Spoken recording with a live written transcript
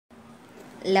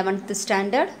11th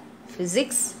standard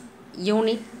physics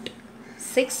unit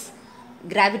 6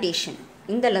 gravitation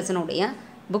இந்த லெசனுடைய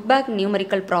book back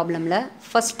numerical problemல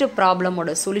first problem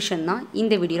ஓட solution தான்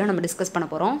இந்த வீடியோல நம்ம டிஸ்கஸ் பண்ண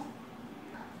போறோம்.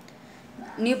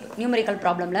 numerical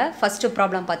problemல first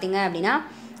problem பாத்தீங்க அப்படினா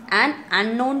an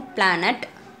unknown planet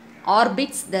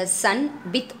orbits the sun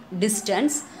with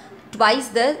distance twice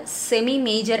the semi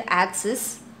major axis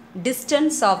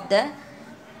distance of the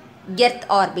earth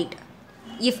orbit.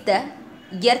 If the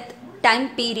earth time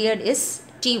period is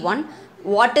t1,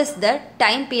 what is the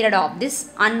time period of this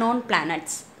unknown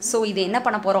planets? So இது என்ன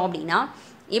பண்ண போறோம் அப்படினா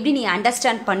எப்படி நீ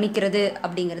understand பண்ணிக்கிறது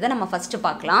அப்படிங்கறத நம்ம ஃபர்ஸ்ட்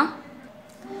பார்க்கலாம்.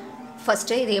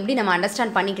 ஃபர்ஸ்ட் இது எப்படி நம்ம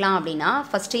அண்டர்ஸ்டாண்ட் பண்ணிக்கலாம் அப்படினா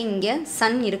ஃபர்ஸ்ட் இங்க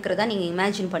சன் இருக்குறதா நீங்க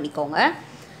இமேஜின் பண்ணிக்கோங்க.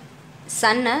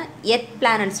 சன்னை எர்த்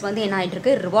பிளானட்ஸ் வந்து என்ன ஆயிட்டு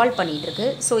இருக்கு, ரிவால்வ் பண்ணிட்டு இருக்கு.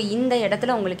 ஸோ இந்த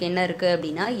இடத்துல உங்களுக்கு என்ன இருக்கு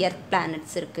அப்படின்னா எர்த்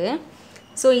பிளானட்ஸ் இருக்கு.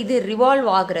 ஸோ இது ரிவால்வ்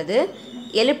ஆகுறது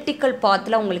எலிப்டிக்கல்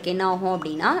பாத்தில் உங்களுக்கு என்ன ஆகும்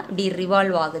அப்படின்னா இப்படி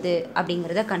ரிவால்வ் ஆகுது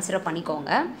அப்படிங்கிறத கன்சிடர்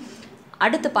பண்ணிக்கோங்க.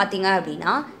 அடுத்து பார்த்தீங்க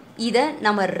அப்படின்னா இதை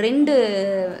நம்ம ரெண்டு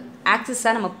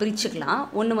ஆக்சிஸாக நம்ம பிரிச்சுக்கலாம்.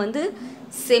 ஒன்று வந்து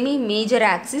semi major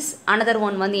axis, another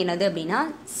one வந்து என்னது அப்படின்னா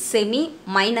செமி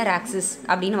மைனர் ஆக்சிஸ்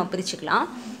அப்படின்னு நம்ம பிரிச்சுக்கலாம்.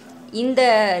 இந்த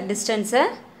டிஸ்டன்ஸை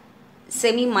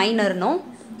செமி மைனர்னும்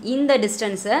இந்த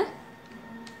டிஸ்டன்ஸை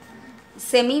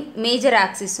செமி மேஜர்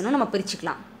ஆக்சிஸ்னும் நம்ம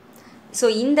பிரிச்சுக்கலாம். ஸோ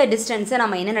இந்த டிஸ்டன்ஸை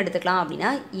நம்ம என்னென்னு எடுத்துக்கலாம் அப்படின்னா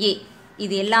ஏ.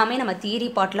 இது எல்லாமே நம்ம தியரி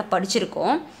பார்ட்டில்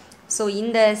படிச்சிருக்கோம். ஸோ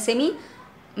இந்த செமி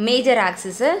மேஜர்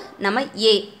ஆக்சிஸை நம்ம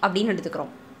ஏ அப்படின்னு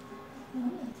எடுத்துக்கிறோம்.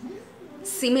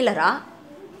 சிமிலராக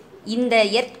இந்த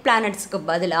எர்த் பிளானட்ஸுக்கு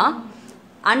பதிலாக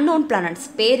அன்னோன் பிளானட்ஸ்,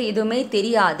 பேர் எதுவுமே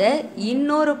தெரியாத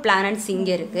இன்னொரு பிளானட்ஸ்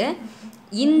இங்கே இருக்குது.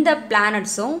 இந்த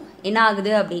பிளானட்ஸும் என்ன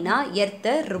ஆகுது அப்படின்னா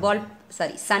எர்த்தை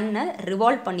சன்னை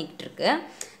ரிவால்வ் பண்ணிக்கிட்டு இருக்கு.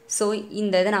 ஸோ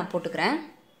இந்த இதை நான் போட்டுக்கிறேன்.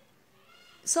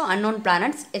 ஸோ அன்னோன்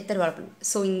பிளானட்ஸ் எர்த்தை ரிவால்வ் பண்ணி,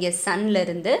 ஸோ இங்கே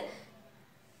சன்லேருந்து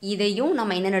இதையும்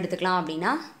நம்ம என்னென்னு எடுத்துக்கலாம்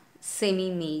அப்படின்னா செமி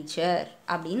மேஜர்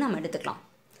அப்படின்னு நம்ம எடுத்துக்கலாம்.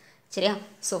 சரியா?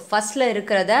 ஸோ ஃபஸ்ட்டில்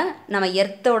இருக்கிறத நம்ம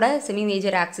எர்த்தோட semi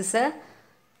major ஆக்சிஸை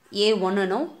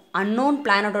A1னும் unknown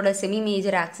பிளானட்டோட semi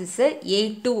major ஆக்சிஸை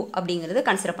A2 அப்படிங்கிறது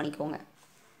கன்சிடர் பண்ணிக்கோங்க.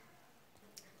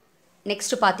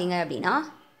 நெக்ஸ்ட் பார்த்தீங்க அப்படின்னா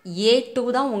A2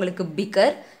 தான் உங்களுக்கு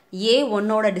பிக்கர்,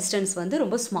 A1ஓட டிஸ்டன்ஸ் வந்து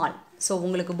ரொம்ப ஸ்மால். ஸோ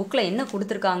உங்களுக்கு புக்கில் என்ன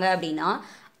கொடுத்துருக்காங்க அப்படின்னா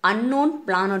அன்னோன்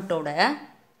பிளானட்டோட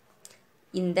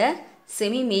இந்த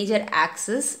semi major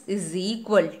axis is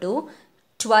equal to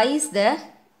twice the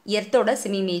எர்த்தோட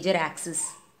semi major axis.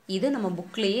 இது நம்ம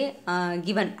புக்லேயே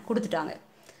கிவன் கொடுத்துட்டாங்க.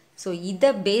 ஸோ இதை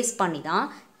பேஸ் பண்ணி தான்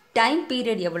டைம்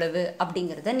பீரியட் எவ்வளவு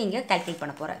அப்படிங்கிறத நீங்கள் கால்குலேட்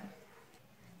பண்ண போகிற.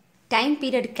 டைம்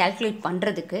பீரியட் கால்குலேட்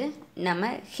பண்ணுறதுக்கு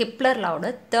நம்ம ஹெப்லர் லாவோட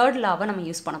தேர்ட் லாவை நம்ம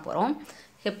யூஸ் பண்ண போகிறோம்.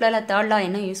 ஹெப்லரில் தேர்ட் லா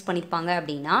என்ன யூஸ் பண்ணியிருப்பாங்க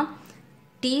அப்படின்னா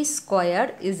t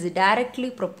squared is directly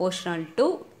proportional to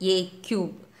a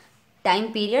cube. Time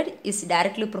period is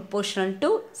directly proportional to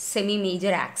semi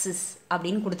major axis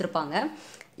அப்படின்னு கொடுத்துருப்பாங்க.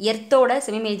 எர்த்தோட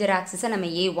செமி மேஜர் ஆக்சிஸை நம்ம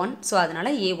A1, ஸோ அதனால்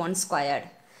A1 squared.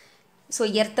 So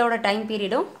எர்த்தோட time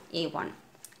பீரியடும் A1.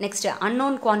 Next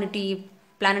unknown quantity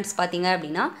planets பார்த்தீங்க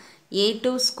அப்படின்னா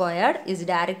A2 squared is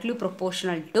directly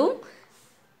proportional to,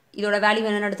 இதோட value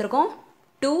என்ன எடுத்திருக்கோம்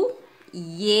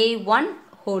 2A1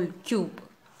 whole cube.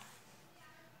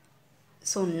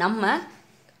 So நம்ம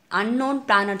அன்னோன்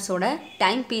பிளானட்ஸோட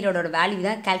டைம் பீரியடோட வேல்யூ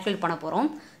தான் கால்குலேட் பண்ண போகிறோம்.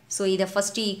 ஸோ இதை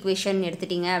ஃபஸ்ட் ஈக்குவேஷன்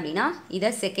எடுத்துட்டிங்க அப்படின்னா இதை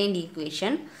செகண்ட்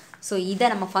ஈக்குவேஷன். ஸோ இதை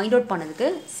நம்ம ஃபைண்ட் அவுட் பண்ணதுக்கு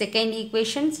second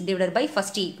equations divided by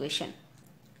first equation,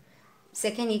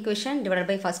 second equation divided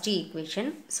by first equation.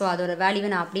 So அதோட வேல்யூவை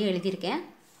நான் அப்படியே எழுதியிருக்கேன்,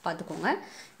 பார்த்துக்கோங்க.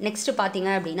 நெக்ஸ்ட்டு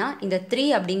பார்த்தீங்க அப்படின்னா இந்த 3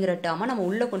 அப்படிங்கிற டேர்மை நம்ம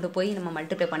உள்ளே கொண்டு போய் நம்ம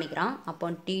மல்டிப்ளை பண்ணிக்கிறோம்.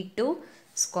 அப்போ T2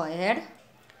 ஸ்கொயர்டு.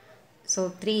 ஸோ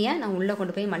 3ஐ நான் உள்ளே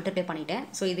கொண்டு போய் மல்டிப்ளை பண்ணிட்டேன்.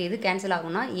 ஸோ இது எது கேன்சல்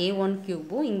ஆகும்னா A1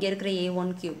 கியூபும் இங்கே இருக்கிற A1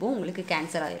 கியூபும் உங்களுக்கு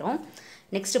கேன்சல் ஆயிரும்.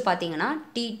 நெக்ஸ்ட்டு பார்த்தீங்கன்னா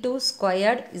T2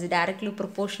 squared is directly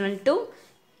proportional to,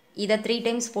 இதை 3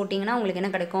 டைம்ஸ் போட்டிங்கன்னா உங்களுக்கு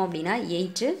என்ன கிடைக்கும் அப்படின்னா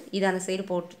 8. இதை அந்த சைடு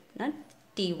போட்டுனா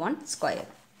T1 ஸ்கொயர்.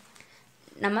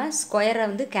 நம்ம ஸ்கொயரை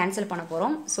வந்து கேன்சல் பண்ண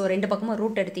போகிறோம். ஸோ ரெண்டு பக்கமும்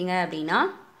ரூட் எடுத்தீங்க அப்படின்னா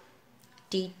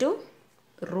T2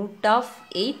 root of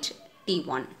 8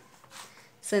 T1.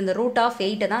 So இந்த ரூட் ஆஃப்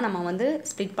 8 தான் நம்ம வந்து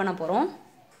ஸ்ப்ளிட் பண்ண போகிறோம்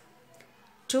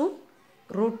to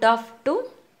root of 2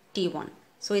 T1.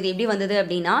 So இது எப்படி வந்தது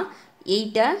அப்படின்னா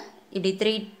 8ஐ இப்படி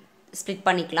 3 ஸ்ப்ளிட்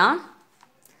பண்ணிக்கலாம்.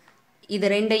 இது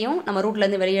ரெண்டையும் நம்ம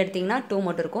ரூட்லேருந்து வெளியே எடுத்திங்கன்னா 2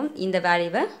 மட்டும் இருக்கும். இந்த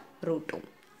வேல்யூவை ரூட் 2.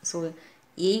 ஸோ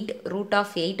 8 ரூட்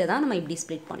ஆஃப் 8 தான் நம்ம இப்படி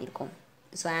ஸ்ப்ளிட் பண்ணியிருக்கோம்.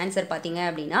 ஸோ ஆன்சர் பார்த்தீங்க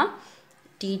அப்படின்னா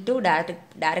T2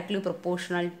 directly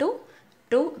proportional to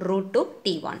 2 root 2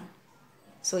 T1.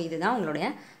 So இதுதான் உங்களுடைய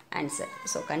ஆன்சர்.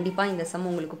 ஸோ கண்டிப்பாக இந்த சம்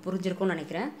உங்களுக்கு புரிஞ்சிருக்கும்னு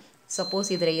நினைக்கிறேன். சப்போஸ்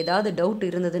இதில் ஏதாவது டவுட்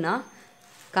இருந்ததுன்னா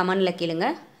கமெண்டில் கேளுங்க.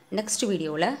 நெக்ஸ்ட்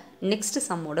வீடியோவில் நெக்ஸ்ட்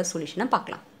சம்மோட சொல்யூஷனை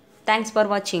பார்க்கலாம். தேங்க்ஸ்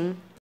ஃபார் வாட்சிங்.